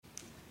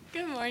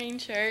Good morning,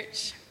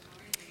 church.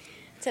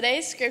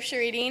 Today's scripture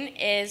reading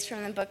is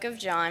from the book of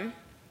John,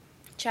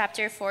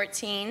 chapter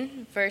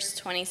 14, verse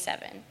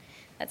 27.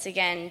 That's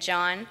again,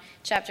 John,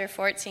 chapter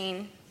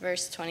 14,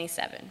 verse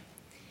 27.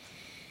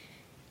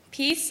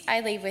 Peace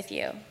I leave with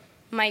you.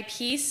 My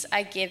peace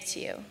I give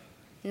to you.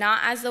 Not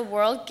as the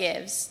world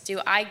gives,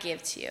 do I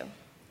give to you.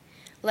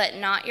 Let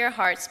not your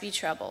hearts be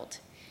troubled,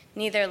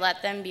 neither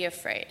let them be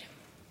afraid.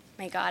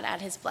 May God add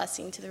his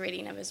blessing to the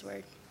reading of his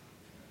word.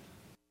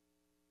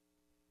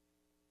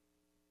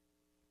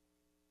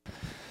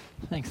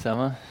 Thanks,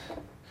 Emma.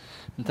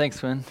 And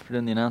thanks, Wynn, for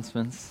doing the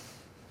announcements.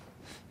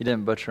 You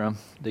didn't butcher them.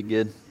 Did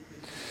good.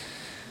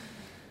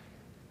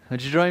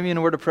 Would you join me in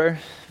a word of prayer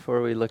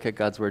before we look at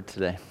God's word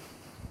today?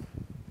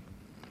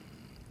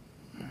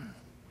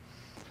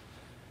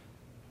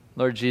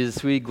 Lord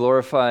Jesus, we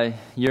glorify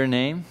your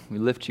name. We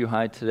lift you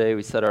high today.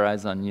 We set our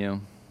eyes on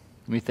you.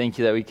 We thank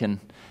you that we can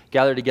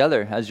gather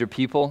together as your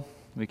people.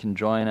 We can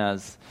join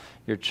as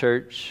your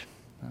church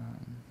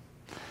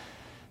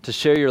to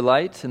share your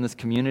light in this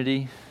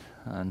community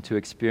and to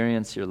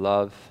experience your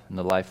love and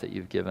the life that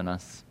you've given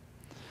us.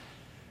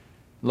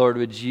 Lord,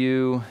 would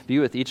you be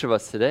with each of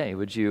us today?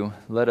 Would you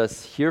let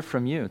us hear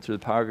from you through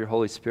the power of your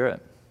Holy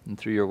Spirit and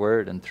through your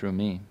word and through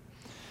me?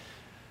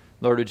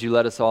 Lord, would you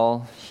let us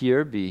all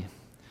here be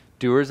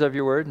doers of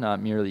your word,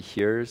 not merely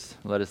hearers?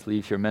 Let us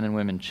leave here men and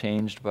women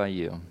changed by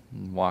you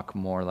and walk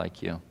more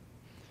like you.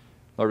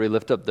 Lord, we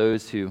lift up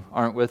those who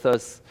aren't with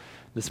us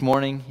this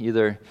morning.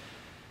 Either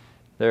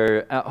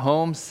they're at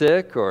home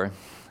sick or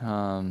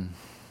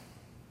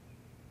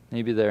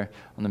maybe they're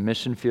on the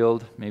mission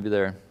field. Maybe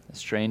they're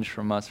estranged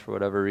from us for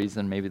whatever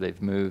reason. Maybe they've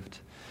moved.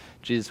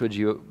 Jesus, would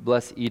you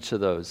bless each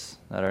of those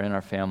that are in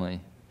our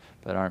family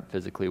but aren't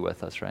physically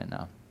with us right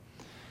now?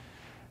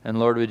 And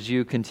Lord, would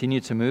you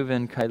continue to move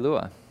in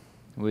Kailua?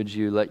 Would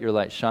you let your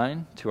light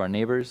shine to our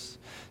neighbors,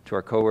 to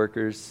our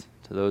coworkers,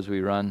 to those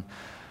we run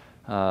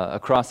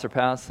across our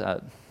paths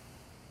at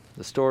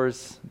the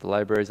stores, the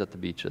libraries, at the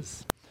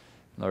beaches?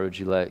 Lord, would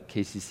you let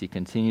KCC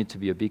continue to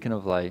be a beacon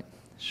of light,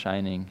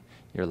 shining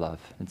your love.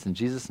 It's in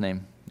Jesus'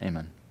 name,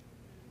 amen.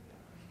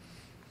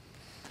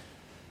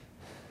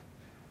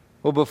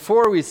 Well,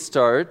 before we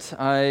start,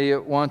 I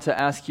want to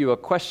ask you a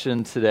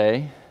question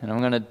today, and I'm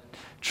going to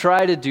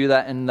try to do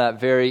that in that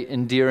very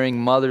endearing,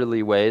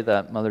 motherly way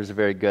that mothers are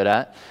very good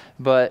at.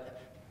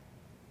 But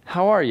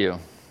how are you?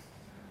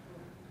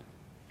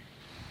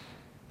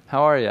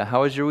 How are you?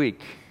 How was your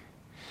week?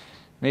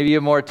 Maybe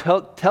a more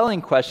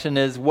telling question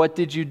is, what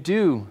did you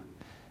do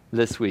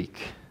this week?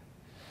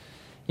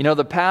 You know,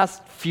 the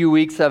past few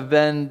weeks have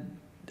been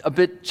a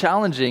bit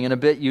challenging and a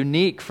bit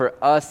unique for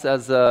us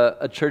as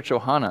a Church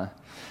Ohana.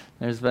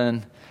 There's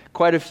been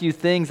quite a few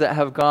things that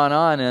have gone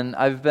on, and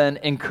I've been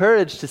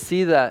encouraged to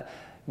see that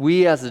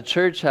we as a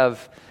church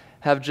have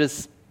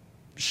just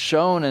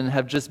shown and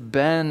have just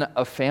been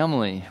a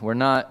family. We're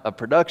not a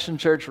production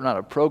church, we're not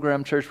a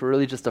program church, we're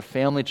really just a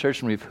family church,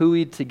 and we've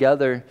hooeyed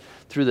together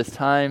through this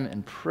time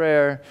in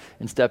prayer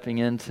and stepping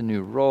into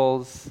new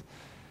roles.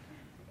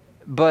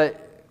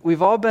 But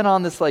we've all been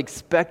on this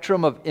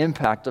spectrum of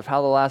impact of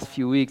how the last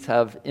few weeks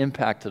have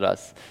impacted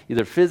us,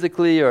 either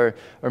physically or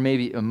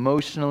maybe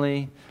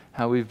emotionally,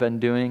 how we've been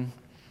doing.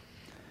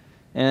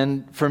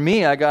 And for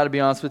me, I got to be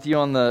honest with you,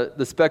 on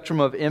the spectrum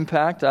of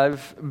impact,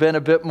 I've been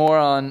a bit more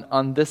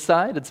on this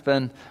side. It's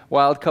been a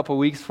wild couple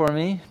weeks for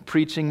me,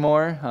 preaching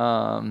more,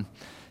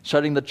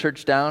 shutting the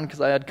church down because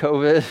I had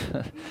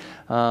COVID,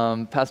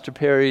 Pastor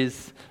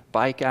Perry's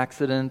bike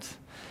accident,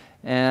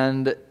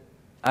 and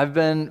I've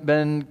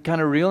been kind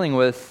of reeling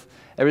with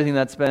everything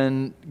that's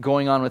been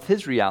going on with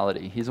his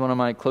reality. He's one of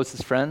my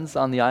closest friends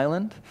on the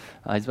island.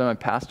 He's been my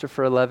pastor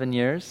for 11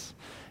 years.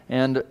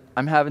 And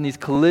I'm having these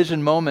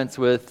collision moments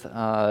with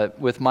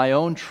my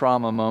own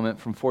trauma moment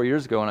from 4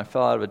 years ago when I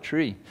fell out of a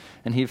tree.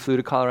 And he flew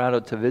to Colorado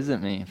to visit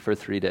me for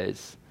 3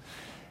 days.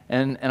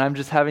 And I'm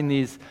just having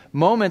these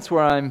moments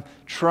where I'm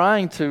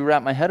trying to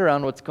wrap my head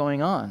around what's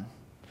going on.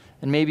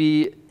 And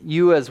maybe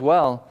you as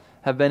well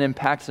have been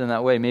impacted in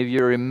that way. Maybe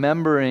you're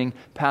remembering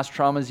past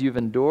traumas you've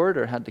endured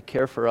or had to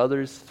care for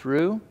others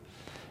through.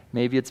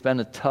 Maybe it's been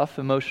a tough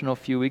emotional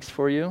few weeks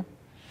for you.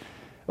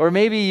 Or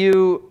maybe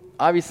you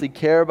obviously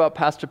care about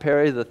Pastor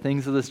Perry, the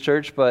things of this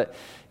church, but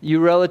you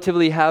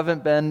relatively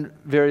haven't been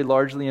very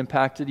largely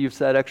impacted. You've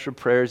said extra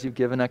prayers, you've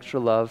given extra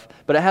love,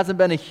 but it hasn't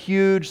been a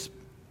huge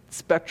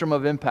spectrum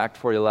of impact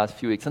for you the last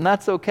few weeks, and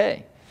that's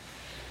okay.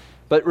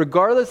 But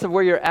regardless of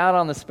where you're at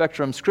on the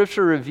spectrum,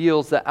 Scripture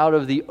reveals that out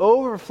of the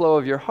overflow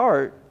of your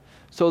heart,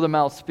 so the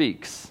mouth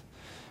speaks.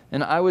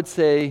 And I would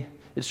say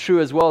it's true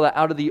as well that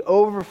out of the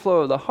overflow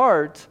of the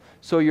heart,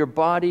 so your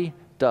body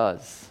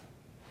does.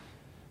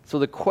 So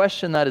the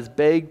question that is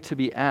begged to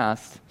be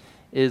asked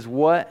is,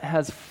 what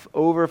has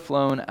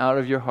overflown out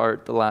of your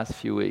heart the last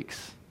few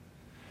weeks?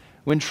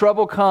 When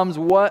trouble comes,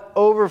 what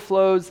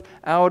overflows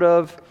out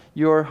of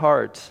your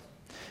heart?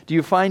 Do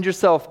you find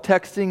yourself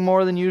texting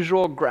more than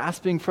usual,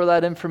 grasping for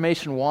that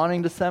information,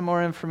 wanting to send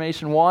more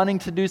information, wanting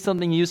to do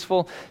something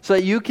useful so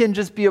that you can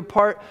just be a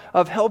part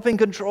of helping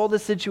control the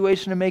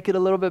situation and make it a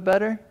little bit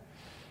better?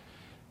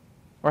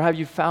 Or have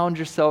you found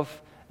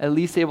yourself at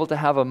least able to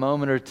have a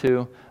moment or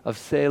two of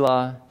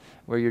Selah,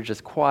 where you're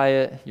just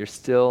quiet, you're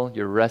still,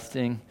 you're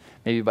resting,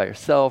 maybe by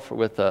yourself or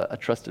with a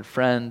trusted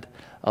friend,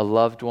 a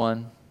loved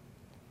one,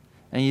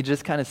 and you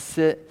just kind of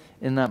sit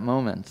in that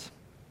moment?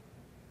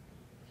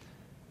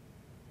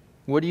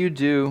 What do you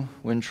do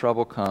when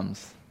trouble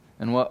comes,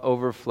 and what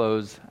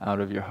overflows out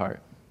of your heart?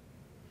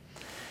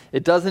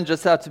 It doesn't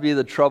just have to be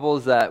the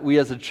troubles that we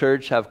as a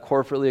church have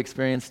corporately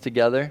experienced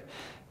together.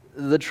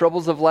 The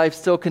troubles of life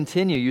still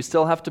continue. You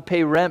still have to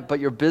pay rent, but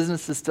your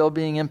business is still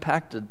being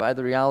impacted by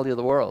the reality of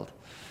the world.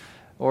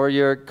 Or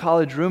your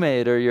college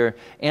roommate or your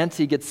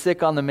auntie gets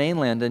sick on the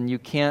mainland and you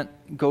can't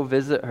go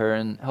visit her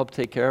and help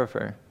take care of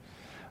her.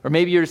 Or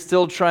maybe you're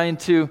still trying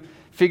to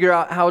figure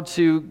out how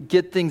to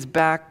get things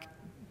back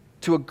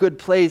to a good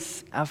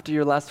place after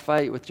your last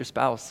fight with your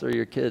spouse or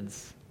your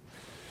kids.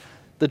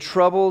 The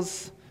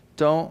troubles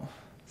don't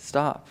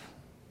stop.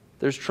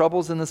 There's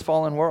troubles in this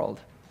fallen world.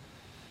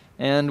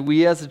 And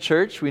we as a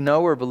church, we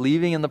know we're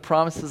believing in the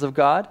promises of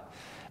God.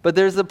 But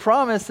there's a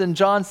promise in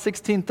John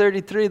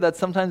 16:33 that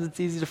sometimes it's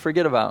easy to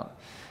forget about.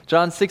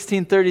 John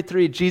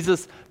 16:33,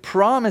 Jesus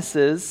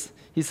promises,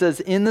 he says,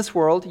 in this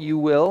world you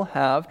will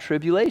have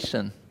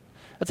tribulation.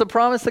 That's a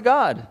promise of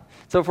God.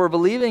 So if we're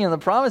believing in the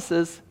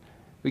promises,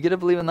 we get to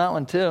believe in that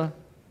one too.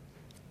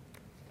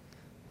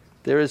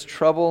 There is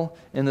trouble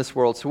in this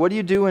world. So what do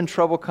you do when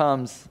trouble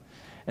comes?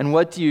 And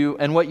what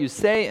you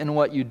say and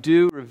what you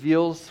do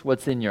reveals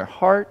what's in your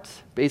heart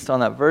based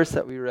on that verse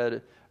that we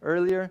read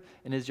earlier.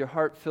 And is your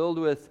heart filled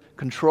with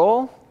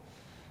control,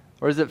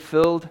 or is it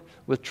filled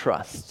with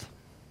trust?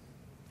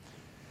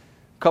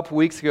 A couple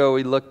weeks ago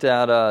we looked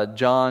at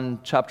John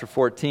chapter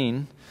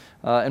 14,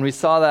 and we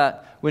saw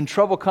that when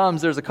trouble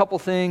comes, there's a couple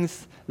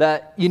things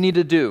that you need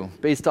to do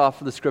based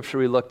off of the scripture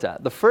we looked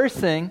at. The first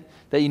thing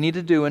that you need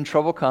to do when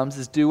trouble comes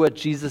is do what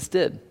Jesus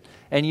did.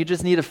 And you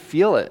just need to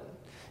feel it.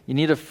 You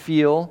need to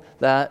feel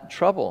that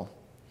trouble.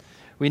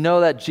 We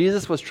know that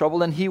Jesus was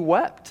troubled and he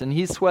wept and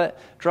he sweat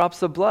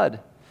drops of blood.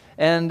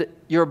 And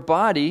your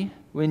body,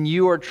 when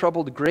you are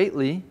troubled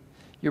greatly,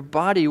 your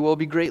body will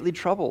be greatly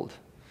troubled.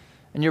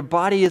 And your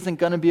body isn't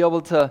going to be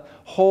able to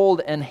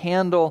hold and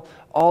handle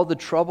all the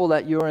trouble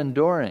that you're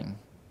enduring.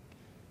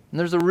 And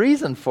there's a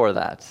reason for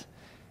that.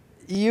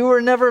 You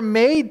were never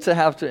made to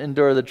have to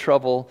endure the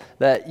trouble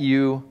that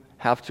you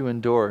have to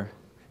endure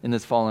in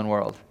this fallen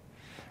world.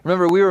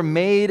 Remember, we were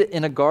made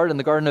in a garden,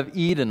 the Garden of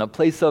Eden, a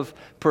place of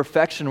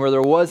perfection where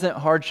there wasn't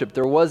hardship,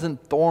 there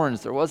wasn't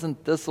thorns, there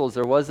wasn't thistles,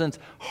 there wasn't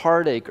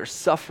heartache or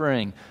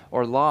suffering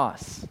or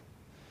loss.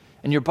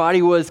 And your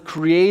body was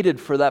created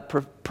for that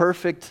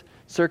perfect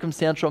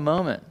circumstantial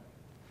moment.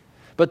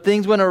 But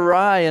things went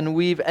awry and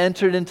we've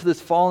entered into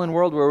this fallen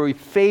world where we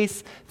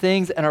face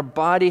things and our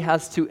body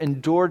has to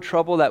endure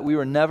trouble that we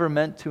were never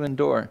meant to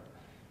endure.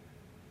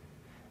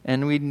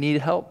 And we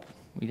need help.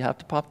 We have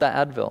to pop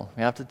that Advil.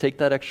 We have to take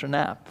that extra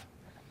nap.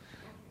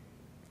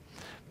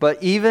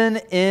 But even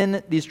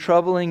in these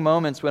troubling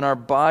moments when our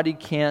body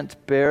can't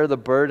bear the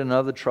burden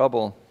of the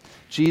trouble,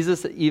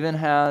 Jesus even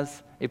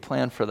has a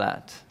plan for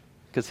that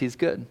because he's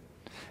good.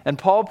 And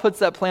Paul puts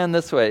that plan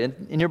this way.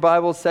 In your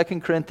Bible,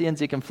 2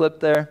 Corinthians, you can flip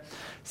there.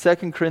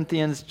 2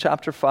 Corinthians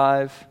chapter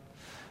 5.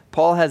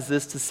 Paul has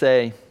this to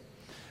say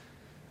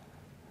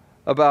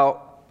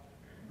about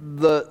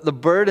the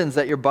burdens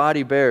that your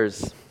body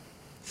bears. It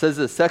says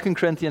this, 2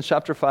 Corinthians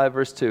chapter 5,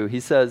 verse 2.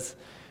 He says,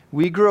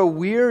 "We grow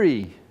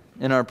weary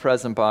in our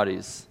present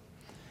bodies,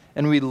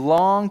 and we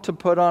long to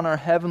put on our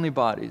heavenly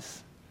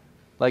bodies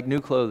like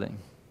new clothing."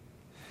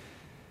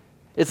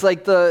 It's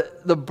like the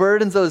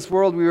burdens of this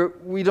world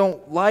we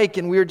don't like,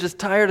 and we're just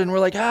tired, and we're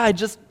like, I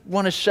just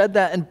want to shed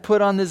that and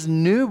put on this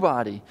new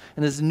body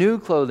and this new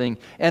clothing.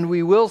 And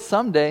we will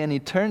someday in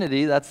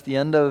eternity. That's the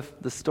end of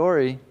the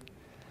story.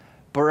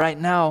 But right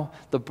now,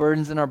 the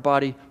burdens in our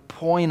body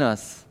point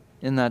us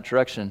in that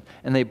direction,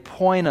 and they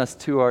point us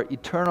to our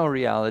eternal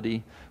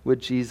reality with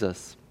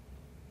Jesus.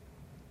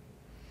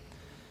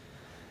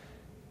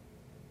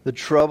 The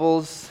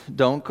troubles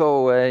don't go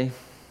away,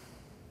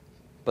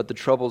 but the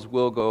troubles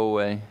will go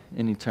away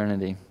in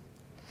eternity.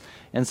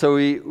 And so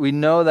we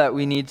know that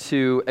we need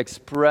to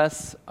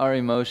express our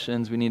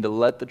emotions. We need to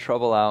let the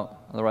trouble out.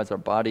 Otherwise, our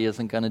body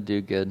isn't going to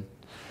do good.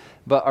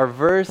 But our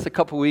verse a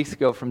couple weeks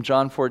ago from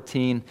John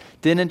 14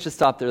 didn't just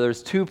stop there.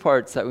 There's two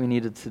parts that we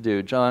needed to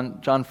do.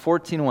 John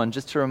 14:1,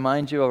 just to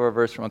remind you of our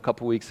verse from a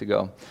couple weeks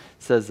ago,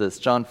 says this.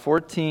 John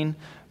 14,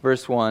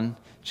 verse 1,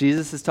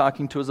 Jesus is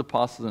talking to his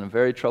apostles in a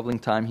very troubling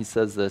time. He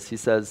says this. He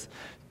says,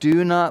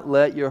 "Do not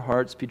let your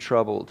hearts be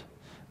troubled,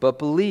 but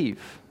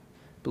believe.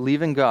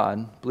 Believe in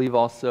God. Believe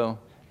also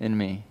in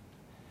me."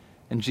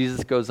 And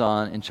Jesus goes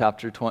on in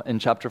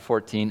chapter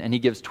 14, and he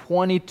gives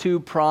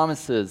 22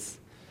 promises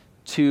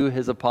to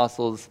his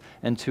apostles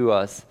and to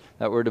us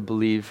that we're to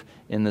believe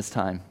in this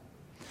time.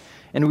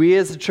 And we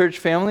as a church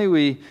family,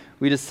 we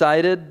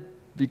decided,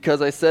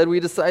 because I said we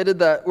decided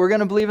that we're going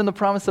to believe in the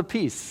promise of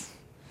peace.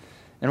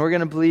 And we're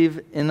going to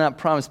believe in that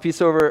promise. Peace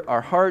over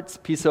our hearts,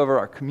 peace over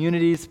our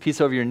communities,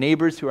 peace over your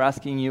neighbors who are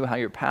asking you how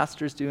your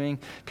pastor's doing,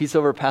 peace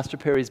over Pastor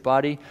Perry's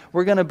body.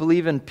 We're going to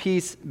believe in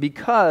peace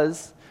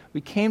because we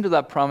came to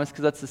that promise,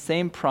 because that's the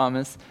same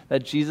promise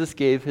that Jesus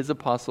gave his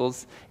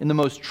apostles in the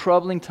most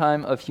troubling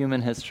time of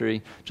human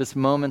history, just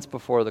moments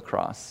before the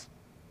cross.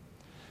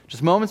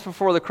 Just moments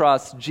before the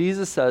cross,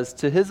 Jesus says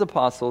to his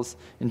apostles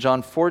in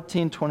John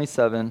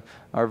 14:27,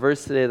 our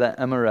verse today that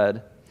Emma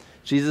read,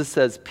 Jesus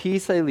says,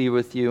 "Peace I leave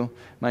with you,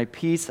 my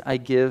peace I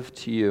give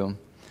to you.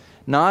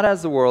 Not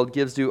as the world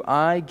gives do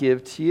I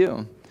give to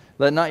you.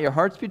 Let not your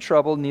hearts be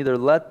troubled, neither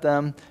let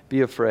them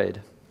be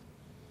afraid."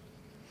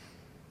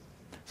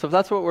 So if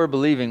that's what we're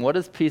believing, what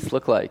does peace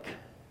look like?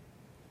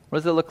 What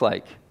does it look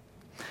like?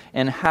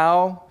 And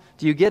how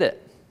do you get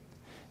it?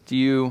 Do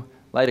you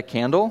light a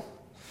candle?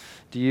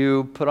 Do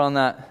you put on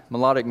that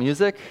melodic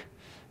music?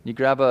 You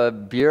grab a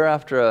beer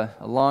after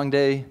a long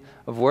day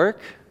of work?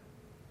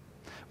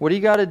 What do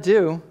you got to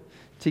do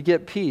to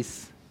get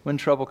peace when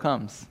trouble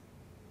comes?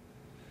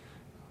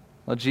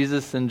 Well,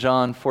 Jesus in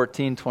John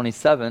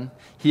 14:27,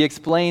 he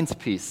explains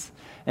peace.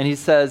 And he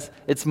says,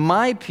 "It's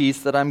my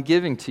peace that I'm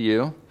giving to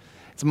you.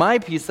 It's my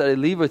peace that I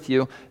leave with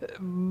you.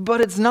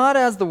 But it's not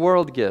as the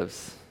world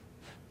gives,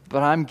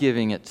 but I'm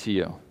giving it to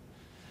you."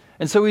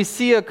 And so we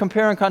see a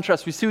compare and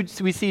contrast. We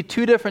see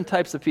two different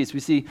types of peace.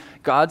 We see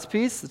God's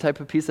peace, the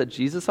type of peace that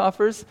Jesus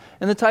offers,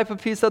 and the type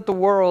of peace that the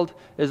world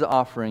is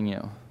offering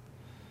you.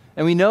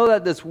 And we know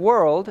that this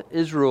world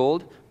is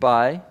ruled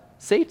by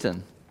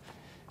Satan.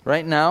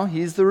 Right now,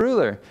 he's the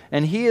ruler,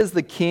 and he is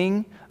the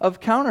king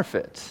of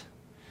counterfeit.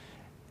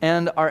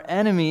 And our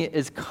enemy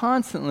is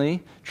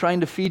constantly trying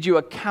to feed you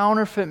a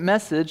counterfeit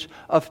message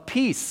of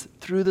peace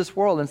through this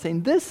world and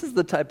saying, this is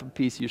the type of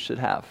peace you should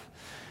have.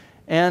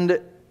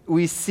 And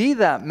we see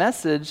that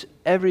message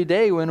every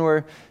day when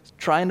we're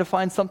trying to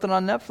find something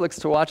on Netflix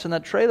to watch and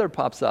that trailer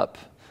pops up.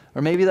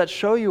 Or maybe that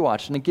show you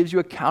watch and it gives you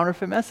a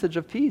counterfeit message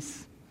of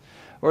peace.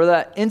 Or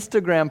that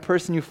Instagram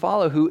person you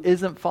follow who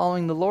isn't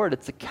following the Lord.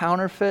 It's a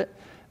counterfeit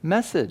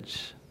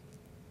message.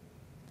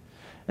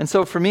 And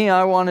so for me,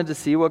 I wanted to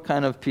see what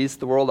kind of peace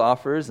the world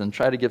offers and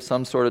try to give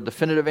some sort of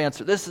definitive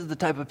answer. This is the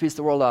type of peace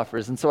the world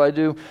offers. And so I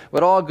do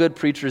what all good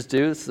preachers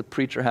do. This is a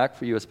preacher hack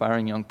for you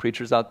aspiring young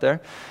preachers out there.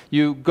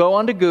 You go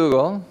onto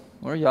Google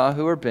or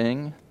Yahoo or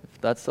Bing, if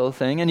that's still a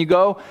thing, and you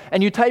go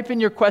and you type in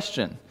your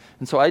question.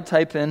 And so I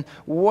type in,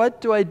 what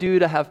do I do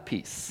to have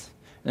peace?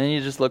 And then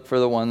you just look for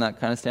the one that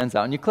kind of stands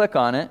out, and you click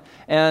on it.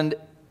 And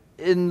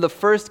in the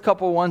first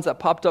couple ones that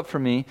popped up for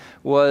me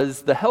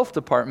was the health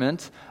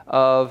department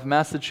of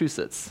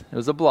Massachusetts. It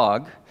was a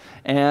blog,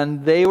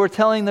 and they were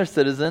telling their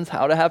citizens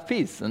how to have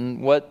peace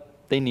and what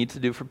they need to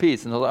do for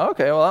peace. And I was like,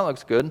 okay, well, that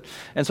looks good.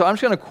 And so I'm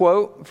just going to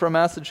quote from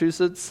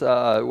Massachusetts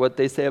what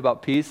they say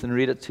about peace and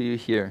read it to you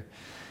here.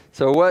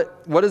 So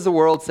what does the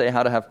world say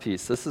how to have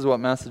peace? This is what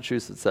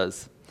Massachusetts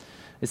says.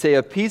 They say,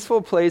 a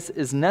peaceful place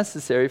is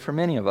necessary for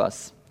many of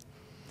us.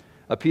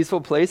 A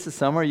peaceful place is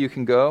somewhere you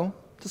can go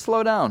to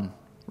slow down,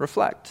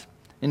 reflect,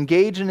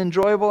 engage in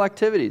enjoyable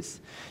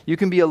activities. You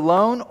can be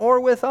alone or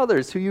with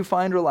others who you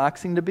find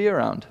relaxing to be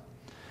around.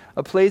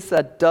 A place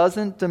that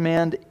doesn't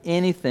demand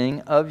anything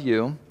of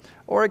you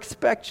or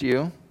expect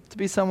you to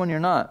be someone you're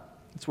not.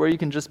 It's where you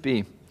can just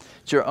be.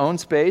 It's your own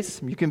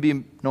space. You can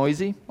be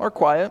noisy or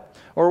quiet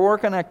or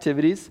work on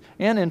activities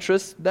and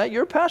interests that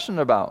you're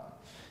passionate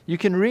about. You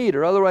can read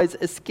or otherwise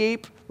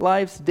escape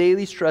life's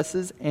daily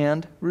stresses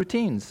and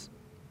routines.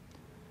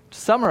 To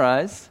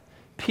summarize,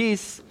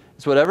 peace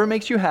is whatever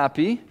makes you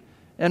happy,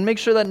 and make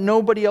sure that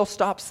nobody else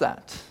stops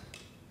that.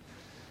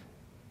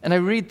 And I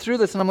read through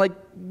this, and I'm like,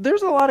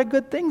 there's a lot of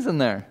good things in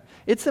there.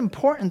 It's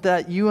important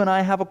that you and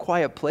I have a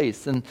quiet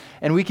place, and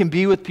we can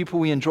be with people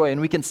we enjoy,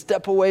 and we can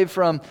step away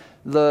from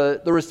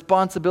the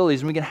responsibilities,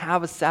 and we can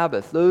have a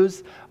Sabbath.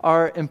 Those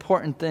are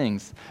important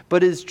things.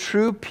 But is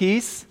true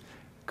peace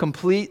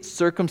complete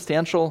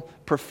circumstantial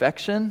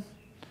perfection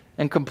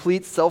and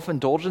complete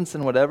self-indulgence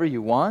in whatever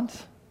you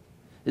want?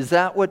 Is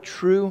that what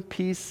true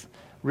peace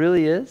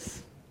really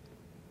is?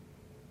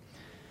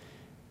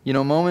 You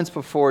know, moments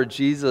before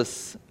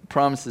Jesus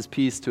promises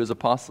peace to his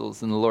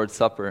apostles in the Lord's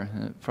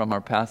Supper, from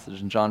our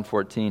passage in John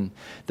 14,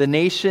 the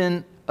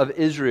nation of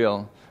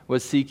Israel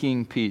was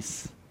seeking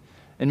peace.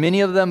 And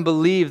many of them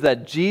believed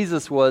that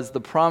Jesus was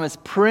the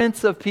promised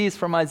Prince of Peace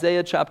from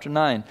Isaiah chapter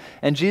 9.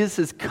 And Jesus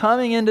is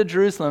coming into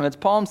Jerusalem. It's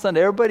Palm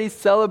Sunday. Everybody's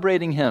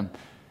celebrating him.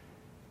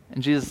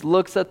 And Jesus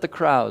looks at the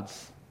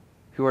crowds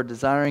who are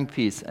desiring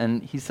peace,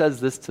 and he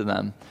says this to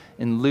them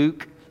in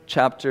Luke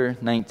chapter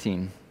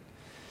 19.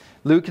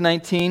 Luke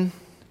 19,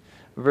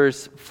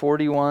 verse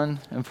 41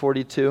 and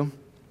 42.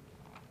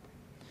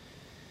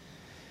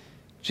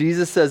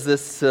 Jesus says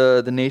this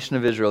to the nation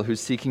of Israel who's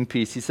seeking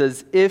peace. He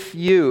says, if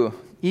you,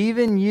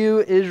 even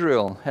you,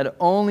 Israel, had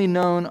only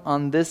known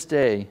on this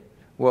day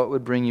what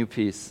would bring you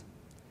peace.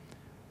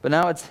 But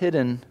now it's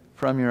hidden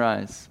from your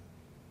eyes.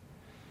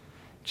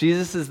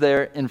 Jesus is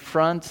there in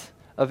front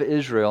of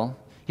Israel.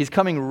 He's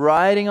coming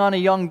riding on a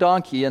young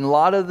donkey, and a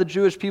lot of the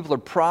Jewish people are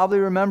probably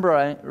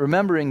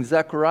remembering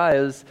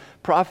Zechariah's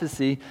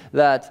prophecy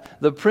that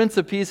the Prince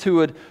of Peace who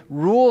would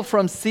rule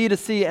from sea to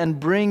sea and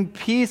bring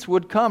peace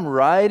would come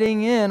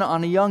riding in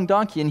on a young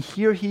donkey. And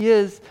here he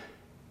is,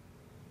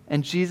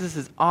 and Jesus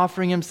is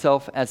offering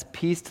himself as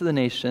peace to the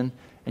nation.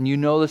 And you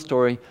know the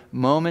story.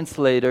 Moments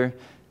later,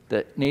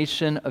 the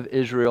nation of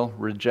Israel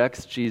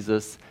rejects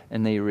Jesus,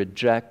 and they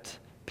reject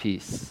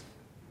peace.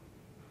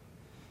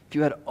 If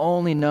you had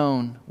only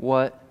known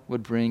what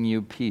would bring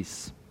you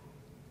peace.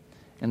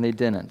 And they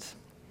didn't.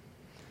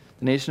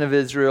 The nation of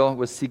Israel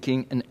was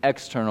seeking an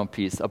external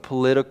peace, a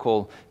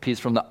political peace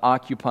from the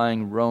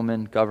occupying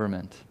Roman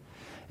government.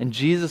 And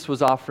Jesus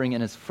was offering in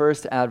his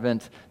first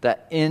advent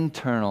that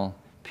internal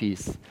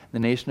peace. The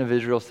nation of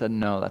Israel said,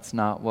 no, that's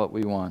not what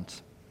we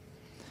want.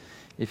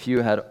 If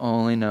you had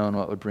only known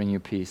what would bring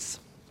you peace.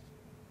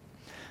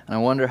 And I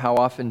wonder how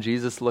often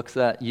Jesus looks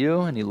at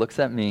you and he looks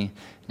at me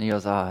and he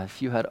goes,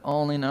 if you had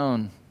only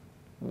known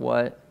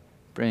what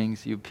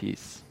brings you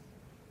peace.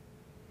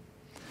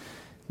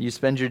 You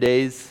spend your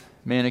days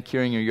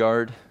manicuring your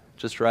yard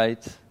just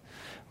right,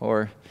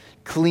 or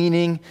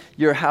cleaning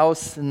your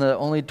house in the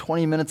only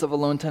 20 minutes of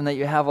alone time that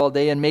you have all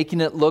day and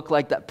making it look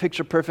like that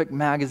picture-perfect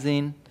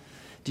magazine.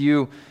 Do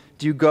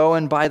you go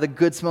and buy the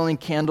good-smelling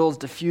candles,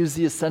 diffuse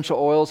the essential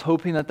oils,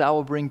 hoping that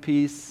will bring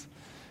peace?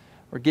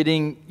 Or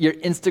getting your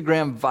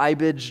Instagram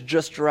vibage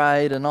just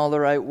right and all the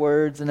right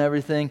words and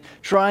everything,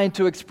 trying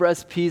to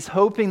express peace,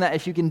 hoping that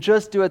if you can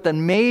just do it,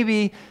 then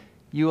maybe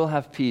you will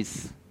have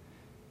peace.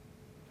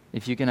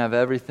 If you can have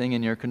everything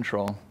in your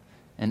control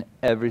and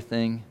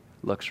everything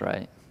looks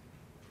right.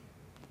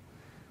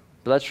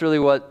 But that's really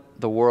what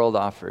the world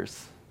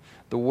offers.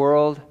 The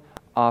world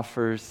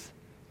offers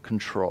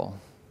control.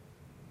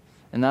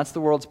 And that's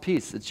the world's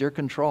peace. It's your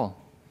control.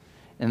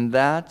 And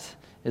that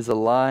is a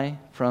lie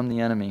from the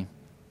enemy.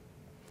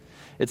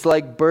 It's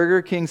like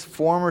Burger King's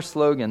former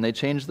slogan. They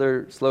changed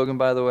their slogan,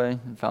 by the way.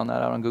 I found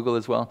that out on Google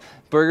as well.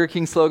 Burger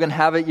King's slogan,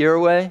 have it your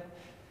way.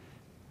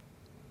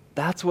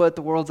 That's what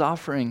the world's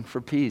offering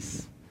for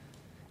peace.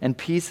 And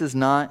peace is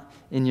not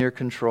in your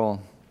control.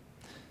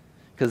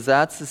 Because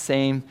that's the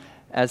same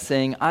as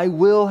saying, I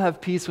will have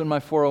peace when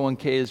my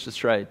 401k is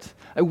just right.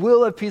 I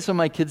will have peace when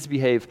my kids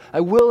behave.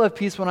 I will have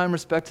peace when I'm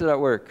respected at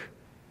work.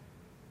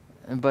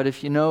 But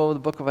if you know the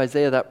book of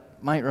Isaiah,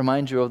 that might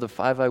remind you of the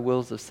 5 I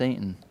wills of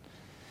Satan.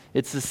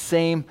 It's the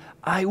same,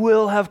 I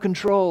will have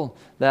control,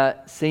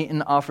 that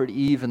Satan offered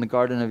Eve in the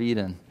Garden of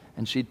Eden,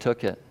 and she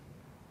took it.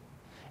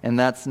 And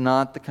that's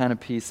not the kind of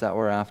peace that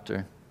we're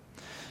after.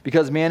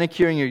 Because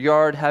manicuring your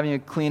yard, having a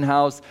clean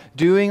house,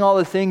 doing all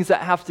the things that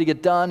have to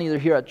get done, either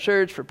here at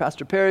church, for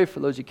Pastor Perry,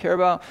 for those you care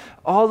about,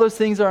 all those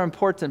things are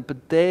important,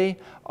 but they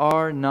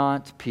are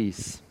not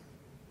peace.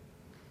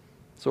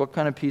 So what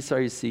kind of peace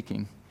are you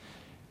seeking?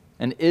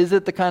 And is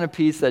it the kind of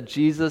peace that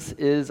Jesus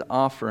is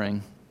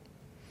offering?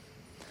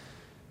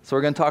 So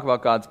we're going to talk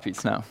about God's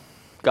peace now.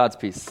 God's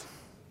peace.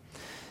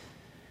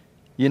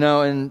 You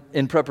know,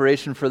 in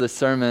preparation for this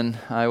sermon,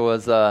 I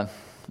was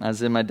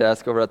in my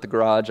desk over at the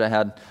garage. I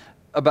had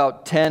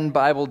about 10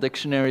 Bible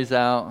dictionaries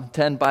out,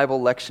 10 Bible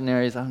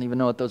lectionaries. I don't even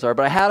know what those are,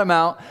 but I had them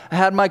out. I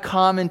had my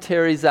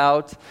commentaries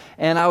out,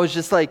 and I was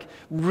just like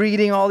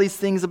reading all these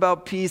things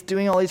about peace,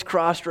 doing all these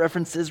cross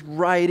references,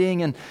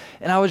 writing, and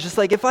I was just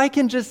like, if I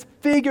can just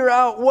figure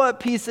out what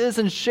peace is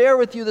and share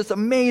with you this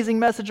amazing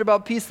message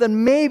about peace,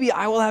 then maybe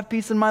I will have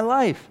peace in my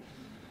life.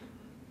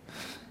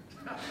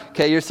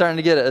 Okay, you're starting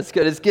to get it. It's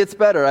good. It gets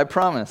better, I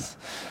promise.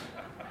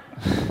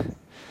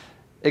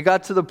 It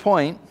got to the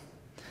point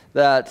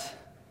that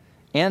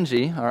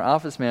Angie, our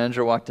office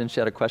manager, walked in.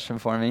 She had a question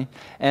for me.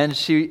 And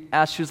she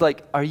was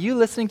like, are you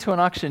listening to an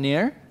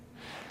auctioneer?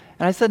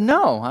 And I said,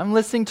 no, I'm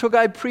listening to a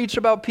guy preach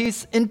about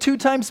peace in 2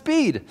 times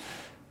speed.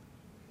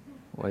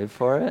 Wait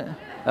for it.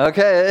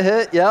 Okay, it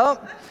hit,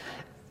 yep.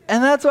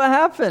 And that's what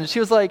happened. She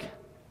was like,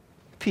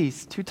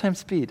 peace, 2 times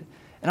speed.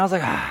 And I was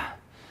like,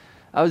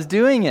 I was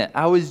doing it.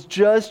 I was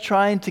just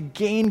trying to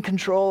gain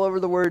control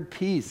over the word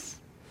peace.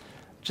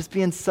 Just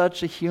being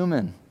such a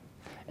human.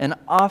 And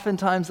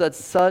oftentimes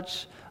that's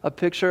such a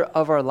picture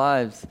of our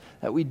lives,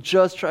 that we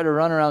just try to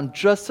run around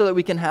just so that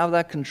we can have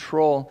that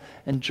control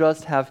and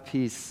just have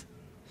peace.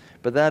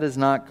 But that is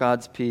not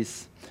God's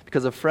peace.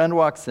 Because a friend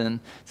walks in,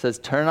 says,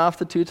 turn off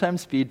the 2 times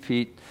speed,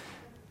 Pete.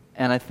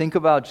 And I think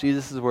about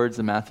Jesus' words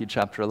in Matthew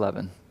chapter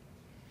 11.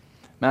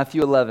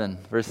 Matthew 11,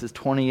 verses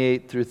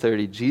 28 through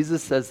 30.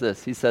 Jesus says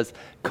this. He says,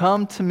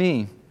 come to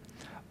me,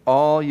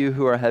 all you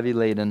who are heavy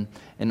laden,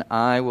 and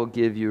I will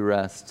give you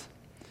rest.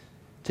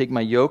 Take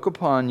my yoke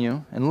upon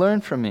you and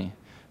learn from me.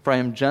 For I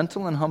am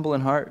gentle and humble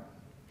in heart,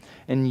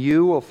 and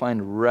you will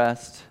find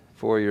rest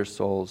for your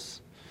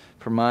souls.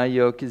 For my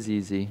yoke is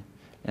easy,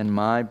 and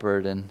my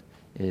burden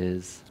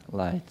is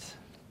light.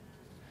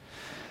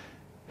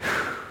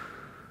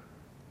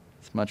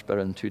 It's much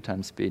better than 2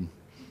 times speed.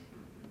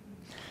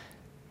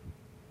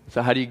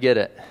 So how do you get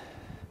it?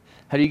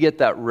 How do you get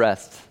that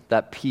rest,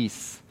 that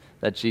peace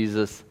that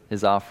Jesus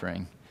is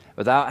offering,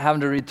 without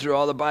having to read through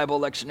all the Bible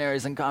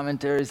lectionaries and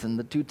commentaries and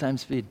the 2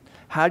 times speed?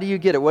 How do you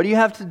get it? What do you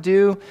have to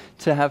do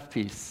to have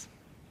peace?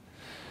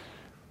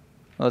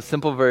 Well, a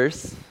simple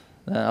verse,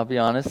 I'll be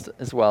honest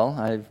as well.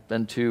 I've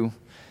been to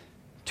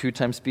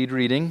 2x speed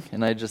reading,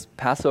 and I just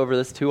pass over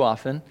this too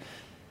often.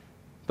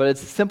 But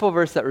it's a simple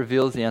verse that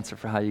reveals the answer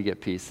for how you get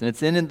peace. And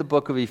it's in the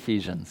book of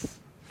Ephesians.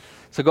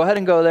 So go ahead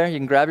and go there. You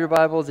can grab your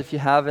Bibles if you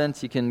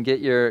haven't. You can get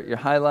your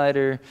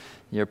highlighter,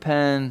 your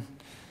pen.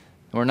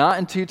 We're not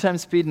in 2x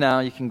speed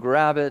now. You can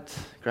grab it,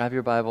 grab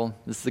your Bible.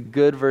 This is a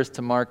good verse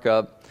to mark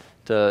up,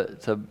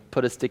 to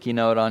put a sticky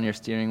note on your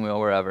steering wheel,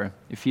 wherever.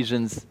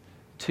 Ephesians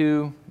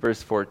 2,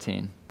 verse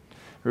 14.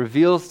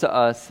 Reveals to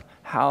us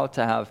how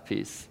to have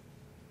peace.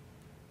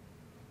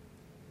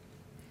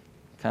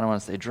 Kind of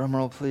want to say, drum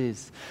roll,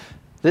 please.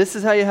 This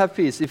is how you have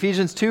peace.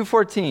 Ephesians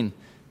 2:14.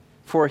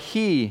 For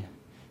he,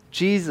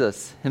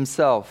 Jesus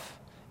himself,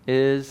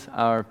 is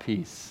our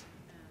peace.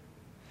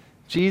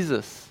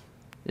 Jesus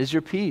is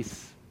your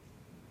peace.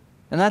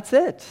 And that's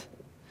it.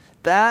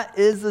 That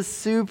is the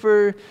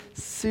super,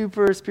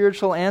 super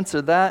spiritual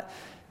answer. That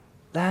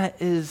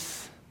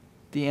is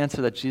the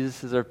answer, that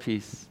Jesus is our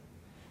peace.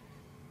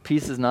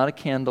 Peace is not a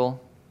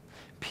candle.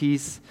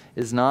 Peace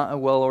is not a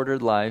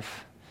well-ordered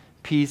life.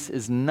 Peace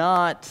is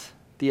not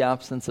the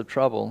absence of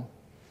trouble.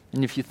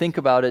 And if you think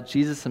about it,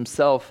 Jesus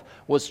himself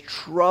was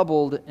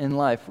troubled in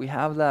life. We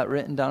have that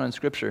written down in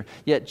Scripture.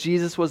 Yet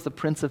Jesus was the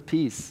Prince of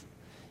Peace.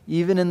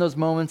 Even in those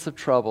moments of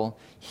trouble,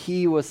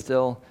 he was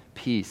still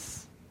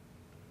peace.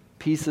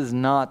 Peace is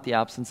not the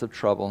absence of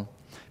trouble.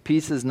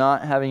 Peace is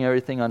not having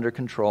everything under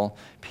control.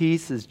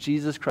 Peace is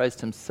Jesus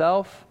Christ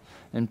himself,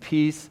 and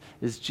peace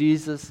is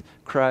Jesus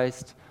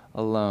Christ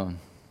alone.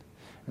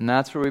 And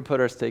that's where we put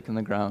our stake in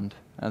the ground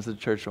as the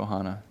Church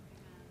Ohana.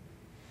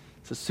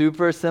 It's a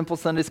super simple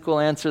Sunday school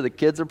answer. The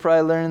kids are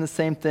probably learning the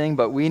same thing,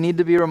 but we need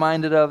to be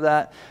reminded of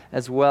that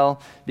as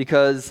well,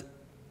 because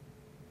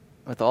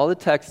with all the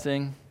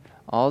texting,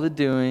 all the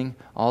doing,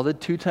 all the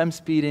 2x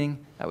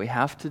speeding that we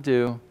have to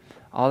do,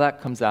 all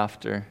that comes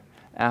after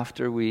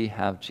we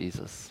have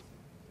Jesus.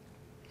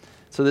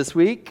 So this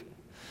week,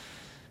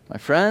 my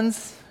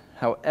friends,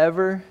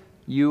 however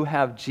you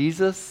have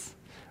Jesus,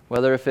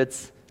 whether if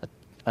it's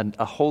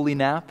a holy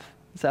nap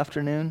this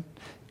afternoon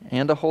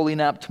and a holy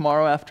nap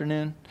tomorrow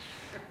afternoon,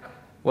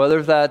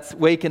 whether that's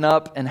waking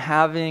up and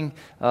having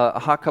a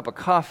hot cup of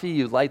coffee,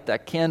 you light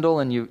that candle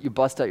and you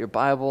bust out your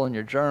Bible and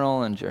your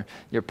journal and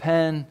your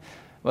pen,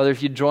 whether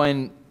if you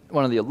join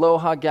one of the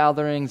Aloha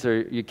gatherings,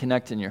 or you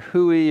connect in your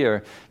Hui,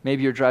 or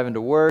maybe you're driving to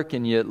work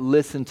and you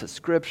listen to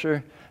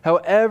Scripture,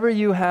 however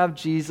you have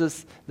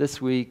Jesus this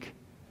week,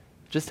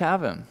 just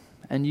have him,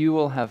 and you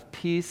will have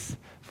peace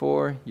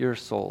for your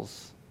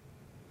souls.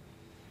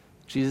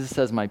 Jesus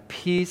says, my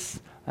peace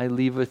I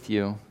leave with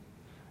you.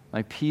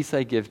 My peace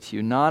I give to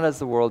you. Not as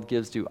the world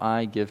gives do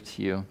I give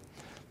to you.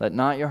 Let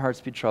not your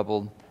hearts be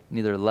troubled,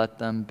 neither let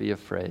them be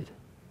afraid.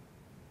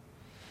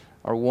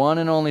 Our one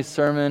and only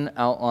sermon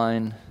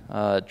outline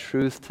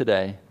truth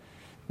today,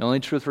 the only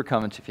truth we're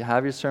coming to. If you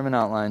have your sermon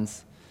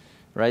outlines,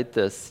 write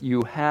this: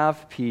 you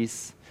have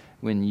peace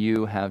when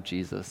you have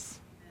Jesus.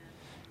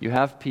 You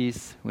have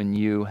peace when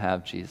you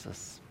have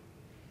Jesus.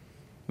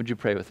 Would you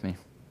pray with me?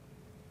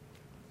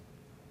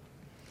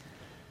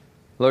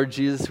 Lord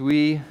Jesus,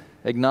 we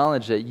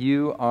acknowledge that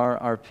you are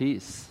our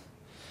peace.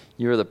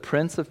 You are the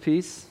Prince of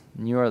Peace,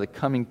 and you are the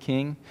coming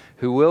King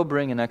who will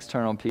bring an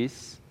external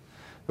peace.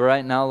 But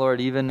right now,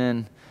 Lord, even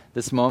in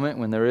this moment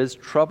when there is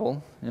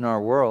trouble in our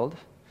world,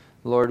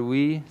 Lord,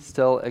 we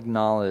still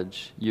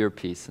acknowledge your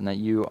peace and that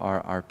you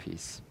are our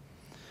peace.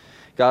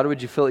 God,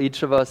 would you fill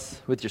each of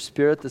us with your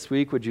Spirit this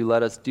week? Would you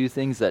let us do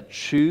things that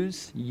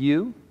choose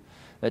you,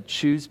 that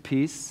choose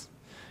peace?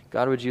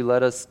 God, would you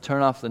let us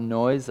turn off the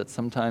noise that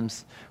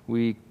sometimes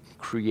we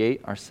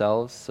create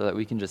ourselves so that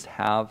we can just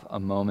have a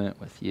moment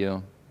with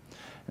you?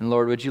 And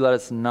Lord, would you let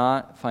us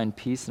not find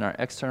peace in our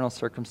external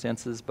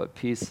circumstances, but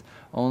peace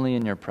only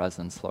in your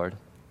presence, Lord.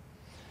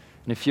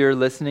 And if you're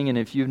listening and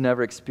if you've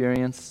never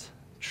experienced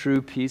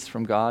true peace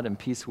from God and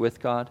peace with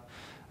God,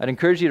 I'd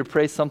encourage you to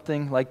pray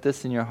something like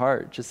this in your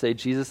heart. Just say,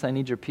 Jesus, I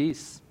need your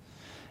peace.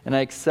 And I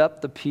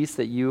accept the peace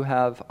that you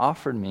have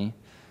offered me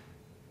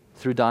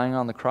through dying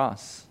on the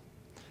cross.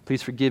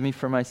 Please forgive me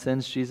for my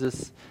sins,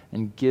 Jesus,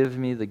 and give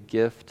me the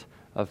gift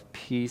of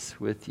peace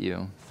with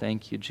you.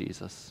 Thank you,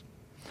 Jesus.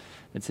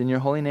 It's in your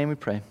holy name we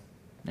pray.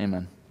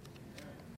 Amen.